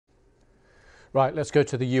Right, let's go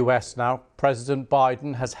to the US now. President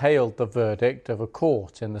Biden has hailed the verdict of a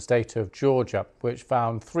court in the state of Georgia, which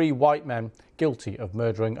found 3 white men guilty of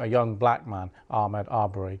murdering a young black man, Ahmaud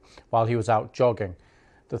Arbery, while he was out jogging.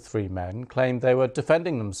 The 3 men claimed they were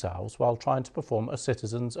defending themselves while trying to perform a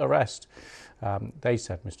citizen's arrest. They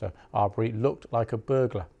said Mr. Arbery looked like a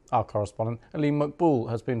burglar. Our correspondent, Aleem Maqbool,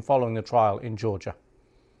 has been following the trial in Georgia.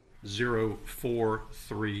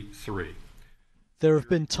 0433. There have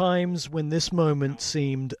been times when this moment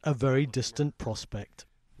seemed a very distant prospect.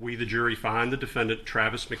 We, the jury, find the defendant,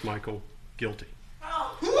 Travis McMichael, guilty.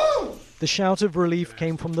 The shout of relief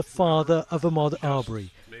came from the father of Ahmaud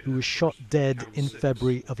Arbery, who was shot dead in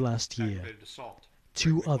February of last year.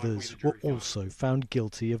 2 others were also found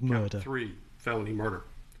guilty of murder. 3 felony murder.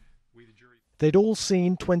 They'd all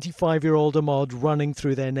seen 25-year-old Ahmaud running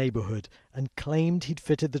through their neighborhood and claimed he'd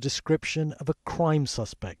fitted the description of a crime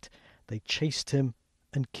suspect. They chased him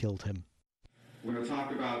and killed him.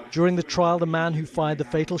 During the trial, the man who fired the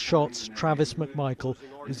fatal shots, Travis McMichael,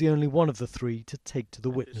 was the only one of the 3 to take to the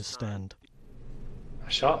witness stand. I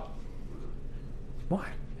shot. Why?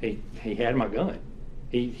 He had my gun.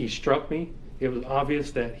 He struck me. It was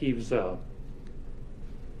obvious that he was.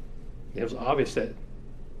 It was obvious that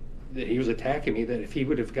he was attacking me. That if he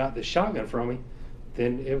would have got the shotgun from me,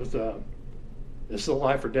 then it was this is a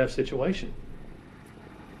life or death situation.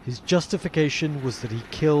 His justification was that he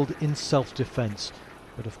killed in self-defense,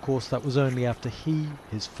 but of course that was only after he,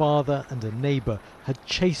 his father and a neighbor had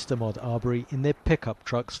chased Ahmaud Arbery in their pickup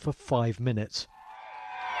trucks for 5 minutes.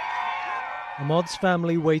 Ahmaud's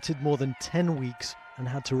family waited more than 10 weeks and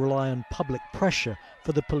had to rely on public pressure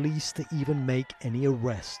for the police to even make any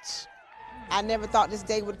arrests. I never thought this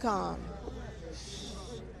day would come,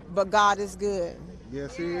 but God is good.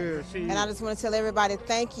 Yes, He is. And I just want to tell everybody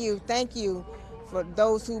thank you for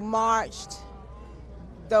those who marched,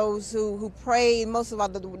 those who prayed, most of all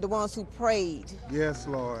the ones who prayed. Yes,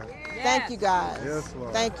 Lord. Thank you, guys. Yes,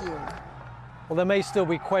 Lord. Thank you. Well, there may still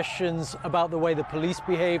be questions about the way the police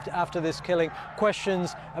behaved after this killing,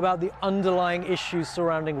 questions about the underlying issues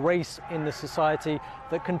surrounding race in the society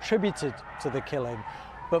that contributed to the killing.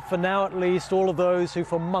 But for now, at least, all of those who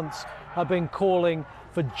for months have been calling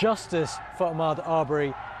for justice for Ahmaud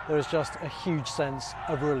Arbery, there is just a huge sense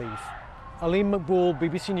of relief. Aleem Maqbool,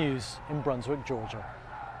 BBC News in Brunswick, Georgia.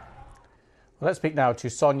 Let's speak now to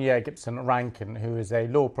Sonia Gipson Rankin, who is a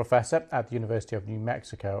law professor at the University of New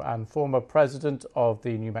Mexico and former president of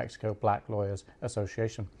the New Mexico Black Lawyers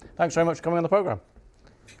Association. Thanks very much for coming on the programme.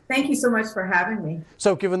 Thank you so much for having me.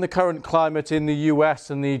 So, given the current climate in the US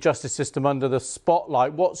and the justice system under the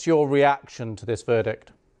spotlight, what's your reaction to this verdict?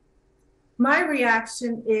 My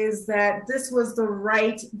reaction is that this was the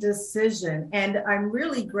right decision, and I'm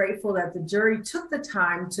really grateful that the jury took the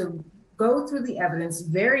time to go through the evidence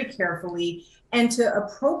very carefully and to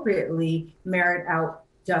appropriately merit out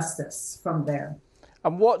justice from there.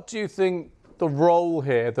 And what do you think the role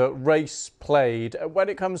here that race played when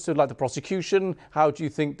it comes to the prosecution? How do you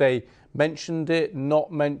think they mentioned it,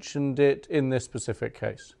 not mentioned it in this specific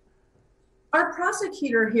case? Our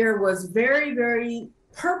prosecutor here was very, very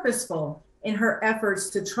purposeful in her efforts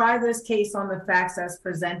to try this case on the facts as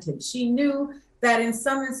presented. She knew that in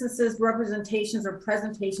some instances, representations or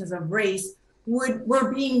presentations of race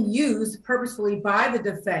were being used purposefully by the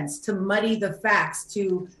defense to muddy the facts,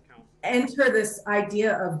 to enter this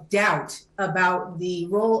idea of doubt about the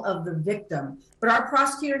role of the victim. But our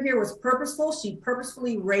prosecutor here was purposeful. She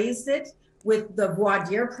purposefully raised it with the voir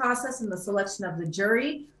dire process and the selection of the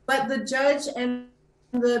jury. But the judge and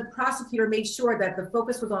the prosecutor made sure that the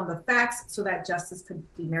focus was on the facts so that justice could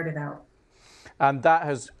be merited out. And that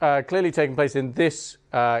has clearly taken place in this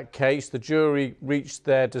case. The jury reached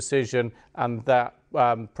their decision and that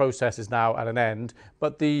process is now at an end.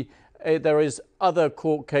 But there is other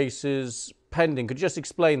court cases pending. Could you just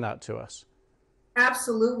explain that to us?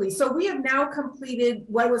 Absolutely. So we have now completed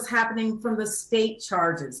what was happening from the state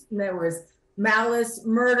charges. There was malice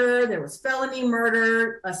murder, there was felony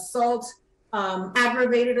murder, assault,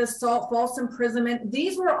 aggravated assault, false imprisonment.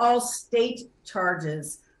 These were all state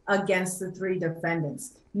charges against the 3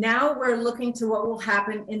 defendants. Now we're looking to what will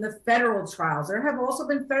happen in the federal trials. There have also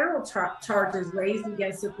been federal charges raised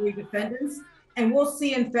against the 3 defendants, and we'll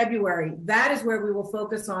see in February. That is where we will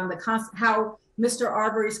focus on how Mr.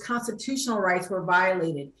 Arbery's constitutional rights were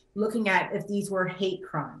violated, looking at if these were hate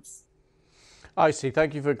crimes. I see.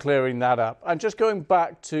 Thank you for clearing that up. And just going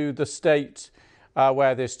back to the state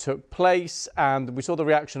where this took place, and we saw the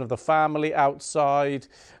reaction of the family outside.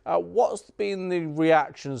 What's been the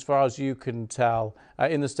reaction, as far as you can tell,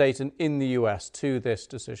 in the state and in the US to this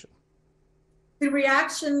decision? the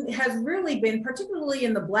reaction has really been, particularly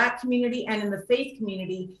in the Black community and in the faith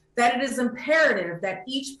community, that it is imperative that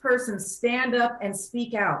each person stand up and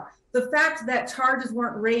speak out. The fact that charges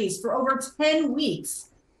weren't raised for over 10 weeks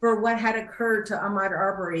for what had occurred to Ahmaud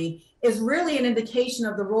Arbery is really an indication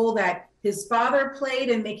of the role that his father played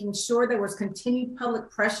in making sure there was continued public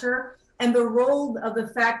pressure, and the role of the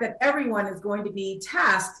fact that everyone is going to be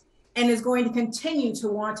tasked and is going to continue to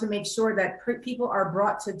want to make sure that people are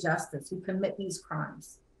brought to justice who commit these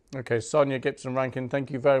crimes. Okay, Sonia Gipson Rankin,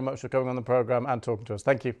 thank you very much for coming on the programme and talking to us.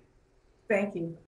 Thank you. Thank you.